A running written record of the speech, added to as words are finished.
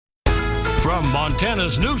From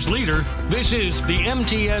Montana's news leader, this is the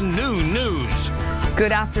MTN Noon News.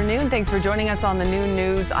 Good afternoon. Thanks for joining us on the Noon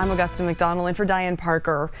News. I'm Augusta McDonnell in for Diane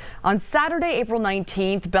Parker. On Saturday, April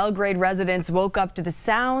 19th, Belgrade residents woke up to the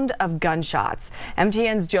sound of gunshots.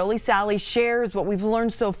 MTN's Jolie Sally shares what we've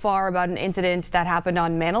learned so far about an incident that happened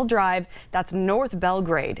on Mantle Drive, that's North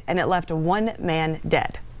Belgrade, and it left one man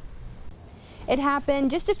dead. It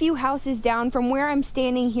happened just a few houses down from where I'm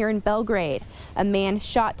standing here in Belgrade. A man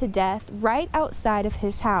shot to death right outside of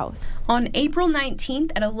his house. On April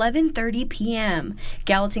 19th at 11:30 p.m.,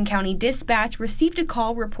 Gallatin County Dispatch received a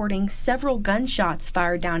call reporting several gunshots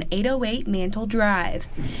fired down 808 Mantle Drive,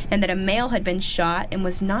 and that a male had been shot and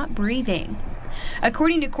was not breathing.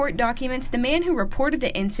 According to court documents, the man who reported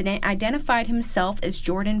the incident identified himself as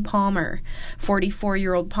Jordan Palmer.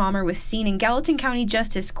 44-year-old Palmer was seen in Gallatin County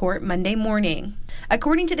Justice Court Monday morning.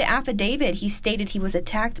 According to the affidavit, he stated he was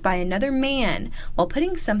attacked by another man while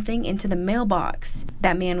putting something into the mailbox.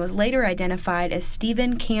 That man was later identified as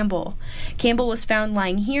Stephen Campbell. Campbell was found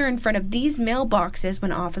lying here in front of these mailboxes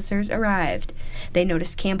when officers arrived. They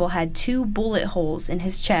noticed Campbell had 2 bullet holes in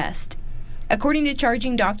his chest. According to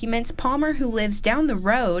charging documents, Palmer, who lives down the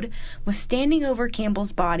road, was standing over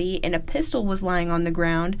Campbell's body and a pistol was lying on the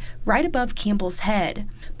ground right above Campbell's head.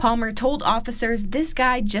 Palmer told officers, "This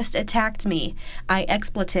guy just attacked me. I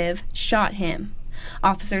shot him."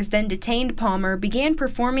 Officers then detained Palmer, began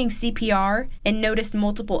performing CPR, and noticed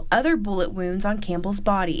multiple other bullet wounds on Campbell's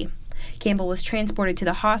body. Campbell was transported to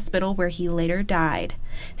the hospital where he later died.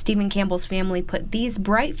 Stephen Campbell's family put these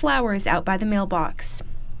bright flowers out by the mailbox.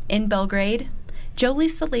 In Belgrade, Jolie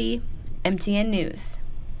Sally, MTN News.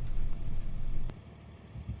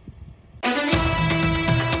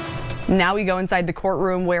 Now we go inside the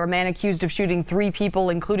courtroom where a man accused of shooting 3 people,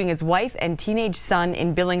 including his wife and teenage son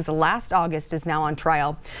in Billings last August, is now on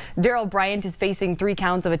trial. Daryl Bryant is facing 3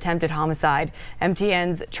 counts of attempted homicide.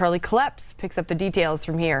 MTN's Charlie Kleps picks up the details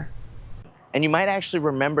from here. And you might actually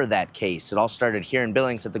remember that case. It all started here in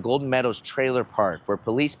Billings at the Golden Meadows Trailer Park, where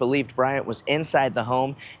police believed Bryant was inside the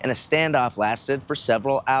home and a standoff lasted for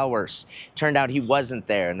several hours. Turned out he wasn't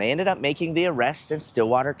there, and they ended up making the arrest in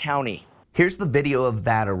Stillwater County. Here's the video of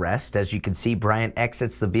that arrest. As you can see, Bryant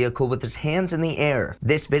exits the vehicle with his hands in the air.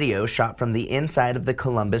 This video shot from the inside of the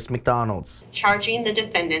Augusta McDonnell's. Charging the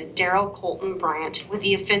defendant, Daryl Colton Bryant, with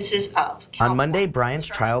the offenses of... On Monday, Bryant's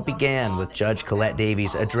trial began with Judge Colette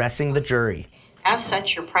Davies addressing the jury. As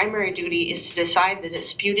such, your primary duty is to decide the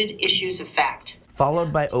disputed issues of fact.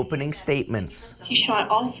 Followed by opening statements. He shot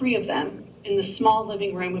all 3 of them in the small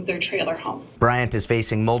living room of their trailer home. Bryant is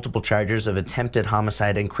facing multiple charges of attempted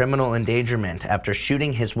homicide and criminal endangerment after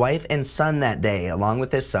shooting his wife and son that day, along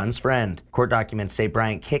with his son's friend. Court documents say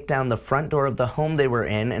Bryant kicked down the front door of the home they were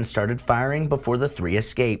in and started firing before the 3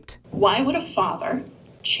 escaped. Why would a father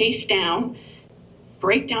chase down,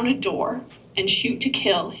 break down a door, and shoot to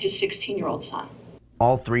kill his 16-year-old son?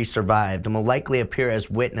 All 3 survived and will likely appear as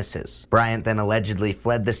witnesses. Bryant then allegedly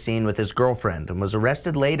fled the scene with his girlfriend and was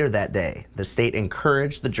arrested later that day. The state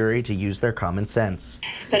encouraged the jury to use their common sense.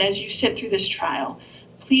 But as you sit through this trial,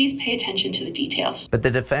 please pay attention to the details. But the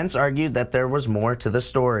defense argued that there was more to the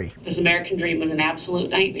story. This American dream was an absolute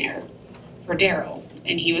nightmare for Daryl,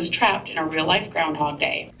 and he was trapped in a real-life Groundhog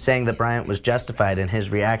Day. Saying that Bryant was justified in his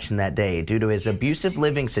reaction that day due to his abusive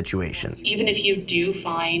living situation. Even if you do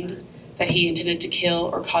find that he intended to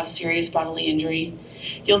kill or cause serious bodily injury,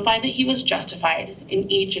 you'll find that he was justified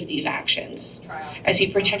in each of these actions, as he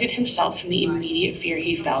protected himself from the immediate fear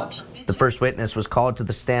he felt. The first witness was called to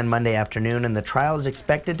the stand Monday afternoon, and the trial is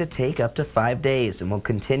expected to take up to 5 days and will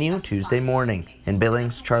continue Tuesday morning. In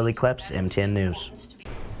Billings, Charlie Kleps, MTN News.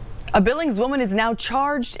 A Billings woman is now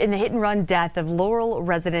charged in the hit-and-run death of Laurel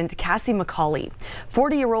resident Cassie McCauley.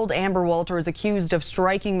 40-year-old Amber Walter is accused of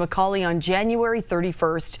striking McCauley on January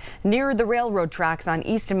 31st near the railroad tracks on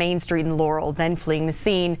East Main Street in Laurel, then fleeing the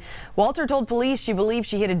scene. Walter told police she believed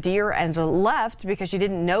she hit a deer and left because she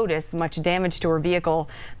didn't notice much damage to her vehicle.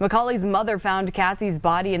 McCauley's mother found Cassie's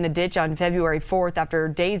body in the ditch on February 4th after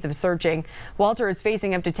days of searching. Walter is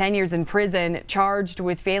facing up to 10 years in prison, charged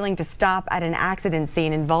with failing to stop at an accident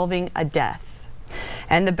scene involving a death.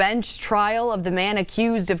 And the bench trial of the man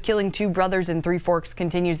accused of killing 2 brothers in Three Forks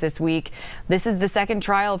continues this week. This is the second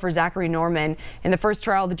trial for Zachary Norman. In the first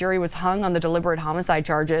trial, the jury was hung on the deliberate homicide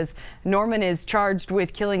charges. Norman is charged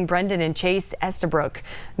with killing Brendan and Chase Estabrook.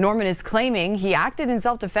 Norman is claiming he acted in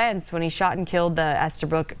self-defense when he shot and killed the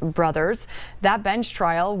Estabrook brothers. That bench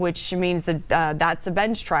trial, which means that's a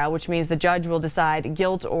bench trial, which means the judge will decide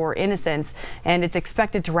guilt or innocence, and it's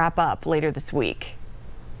expected to wrap up later this week.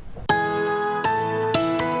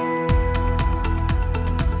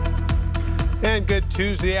 And good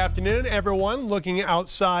Tuesday afternoon, everyone. Looking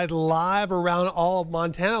outside live around all of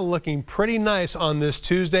Montana, looking pretty nice on this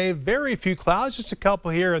Tuesday. Very few clouds, just a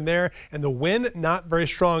couple here and there, and the wind not very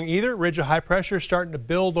strong either. Ridge of high pressure starting to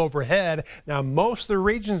build overhead. Now, most of the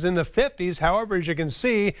regions in the 50s. However, as you can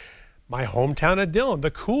see, my hometown of Dillon,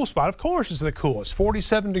 the cool spot, of course, is the coolest.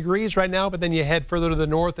 47 degrees right now, but then you head further to the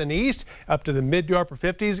north and east, up to the mid to upper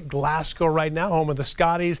 50s. Glasgow right now, home of the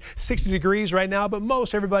Scotties, 60 degrees right now, but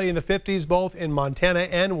most everybody in the 50s, both in Montana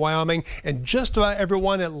and Wyoming, and just about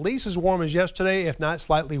everyone at least as warm as yesterday, if not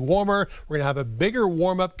slightly warmer. We're going to have a bigger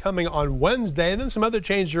warm-up coming on Wednesday, and then some other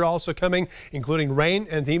changes are also coming, including rain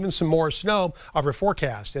and even some more snow. Our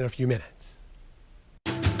forecast in a few minutes.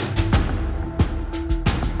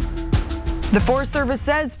 The Forest Service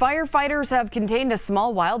says firefighters have contained a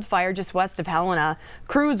small wildfire just west of Helena.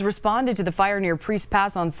 Crews responded to the fire near Priest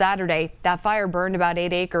Pass on Saturday. That fire burned about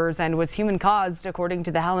 8 acres and was human-caused, according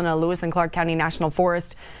to the Helena, Lewis and Clark County National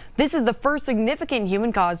Forest. This is the first significant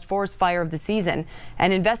human-caused forest fire of the season.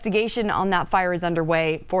 An investigation on that fire is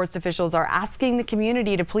underway. Forest officials are asking the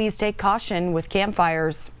community to please take caution with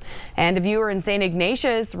campfires. And a viewer in St.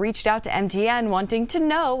 Ignatius reached out to MTN wanting to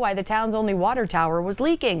know why the town's only water tower was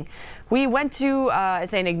leaking. We went to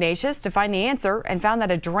St. Ignatius to find the answer and found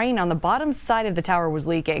that a drain on the bottom side of the tower was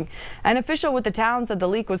leaking. An official with the town said the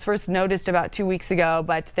leak was first noticed about 2 weeks ago,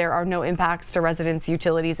 but there are no impacts to residents'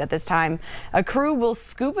 utilities at this time. A crew will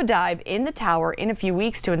scuba dive in the tower in a few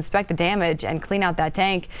weeks to inspect the damage and clean out that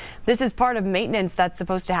tank. This is part of maintenance that's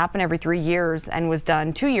supposed to happen every 3 years and was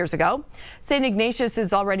done 2 years ago. St. Ignatius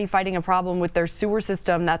is already fighting a problem with their sewer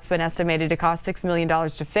system that's been estimated to cost $6 million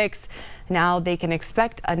to fix. Now they can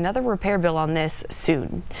expect another repair bill on this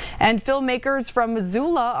soon. And filmmakers from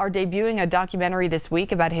Missoula are debuting a documentary this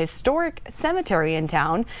week about a historic cemetery in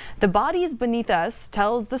town. The Bodies Beneath Us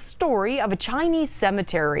tells the story of a Chinese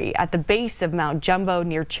cemetery at the base of Mount Jumbo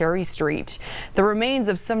near Cherry Street. The remains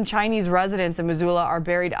of some Chinese residents in Missoula are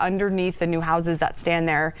buried underneath the new houses that stand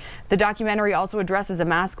there. The documentary also addresses a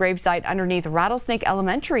mass gravesite underneath Rattlesnake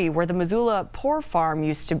Elementary, where the Missoula Poor Farm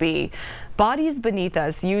used to be. Bodies Beneath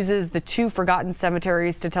Us uses the two forgotten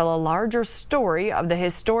cemeteries to tell a larger story of the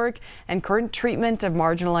historic and current treatment of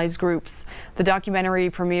marginalized groups. The documentary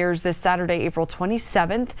premieres this Saturday, April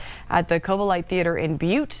 27th at the Covalite Theater in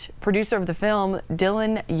Butte. Producer of the film,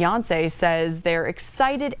 Dylan Yancey, says they're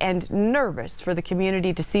excited and nervous for the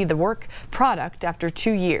community to see the work product after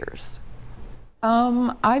 2 years.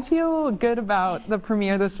 I feel good about the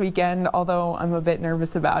premiere this weekend, although I'm a bit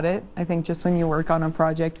nervous about it. I think just when you work on a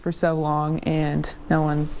project for so long and no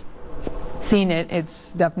one's seen it,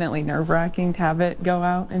 it's definitely nerve-wracking to have it go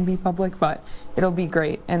out and be public, but it'll be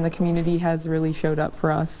great. And the community has really showed up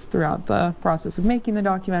for us throughout the process of making the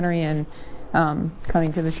documentary and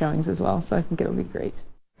coming to the showings as well, so I think it'll be great.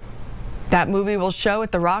 That movie will show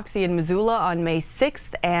at the Roxy in Missoula on May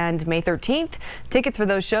 6th and May 13th. Tickets for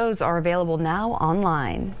those shows are available now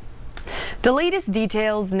online. The latest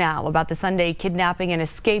details now about the Sunday kidnapping and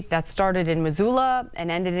escape that started in Missoula and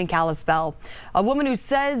ended in Kalispell. A woman who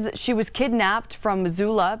says she was kidnapped from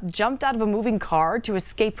Missoula jumped out of a moving car to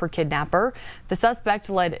escape her kidnapper. The suspect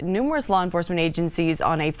led numerous law enforcement agencies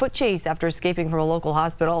on a foot chase after escaping from a local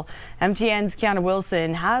hospital. MTN's Kiana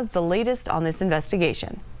Wilson has the latest on this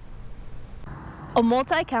investigation. A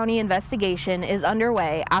multi-county investigation is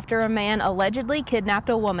underway after a man allegedly kidnapped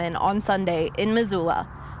a woman on Sunday in Missoula,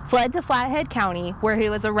 fled to Flathead County where he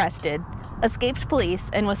was arrested, escaped police,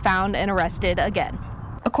 and was found and arrested again.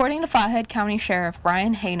 According to Flathead County Sheriff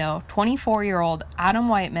Brian Hayno, 24-year-old Adam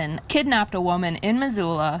Whiteman kidnapped a woman in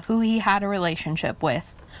Missoula who he had a relationship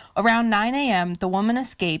with. Around 9 a.m., the woman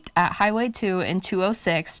escaped at Highway 2 and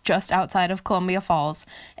 206 just outside of Columbia Falls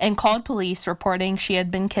and called police reporting she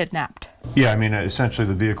had been kidnapped. Yeah, I mean, essentially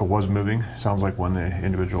the vehicle was moving. Sounds like when the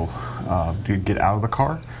individual did get out of the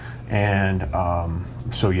car. And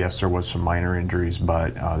so yes, there was some minor injuries,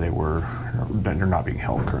 but they're not being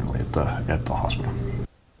held currently at the hospital.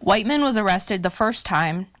 Whiteman was arrested the first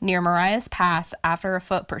time near Marias Pass after a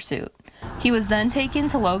foot pursuit. He was then taken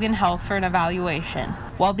to Logan Health for an evaluation.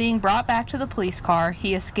 While being brought back to the police car,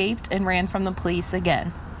 he escaped and ran from the police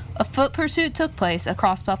again. A foot pursuit took place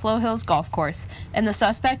across Buffalo Hills Golf Course, and the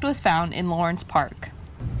suspect was found in Lawrence Park.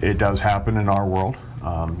 It does happen in our world,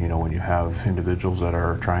 you know, when you have individuals that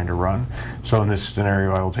are trying to run. So in this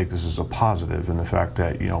scenario, I will take this as a positive in the fact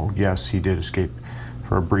that, you know, yes, he did escape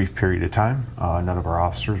for a brief period of time. None of our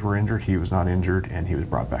officers were injured. He was not injured, and he was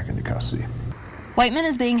brought back into custody. Whiteman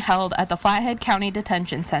is being held at the Flathead County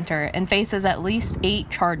Detention Center and faces at least 8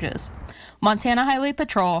 charges. Montana Highway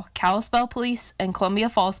Patrol, Kalispell Police, and Columbia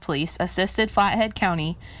Falls Police assisted Flathead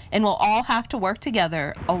County and will all have to work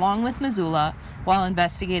together along with Missoula while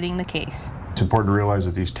investigating the case. It's important to realize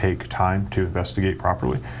that these take time to investigate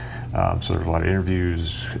properly. So there's a lot of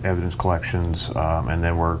interviews, evidence collections, and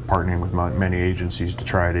then we're partnering with many agencies to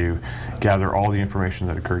try to gather all the information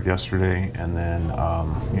that occurred yesterday, and then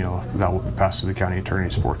that will be passed to the county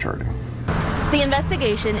attorneys for charging. The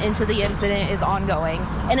investigation into the incident is ongoing,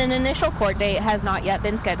 and an initial court date has not yet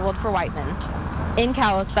been scheduled for Whiteman. In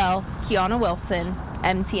Kalispell, Kiana Wilson,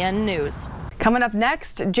 MTN News. Coming up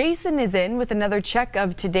next, Jason is in with another check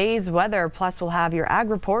of today's weather. Plus, we'll have your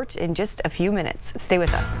ag report in just a few minutes. Stay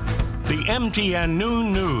with us. The MTN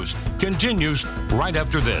Noon News continues right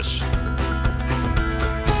after this.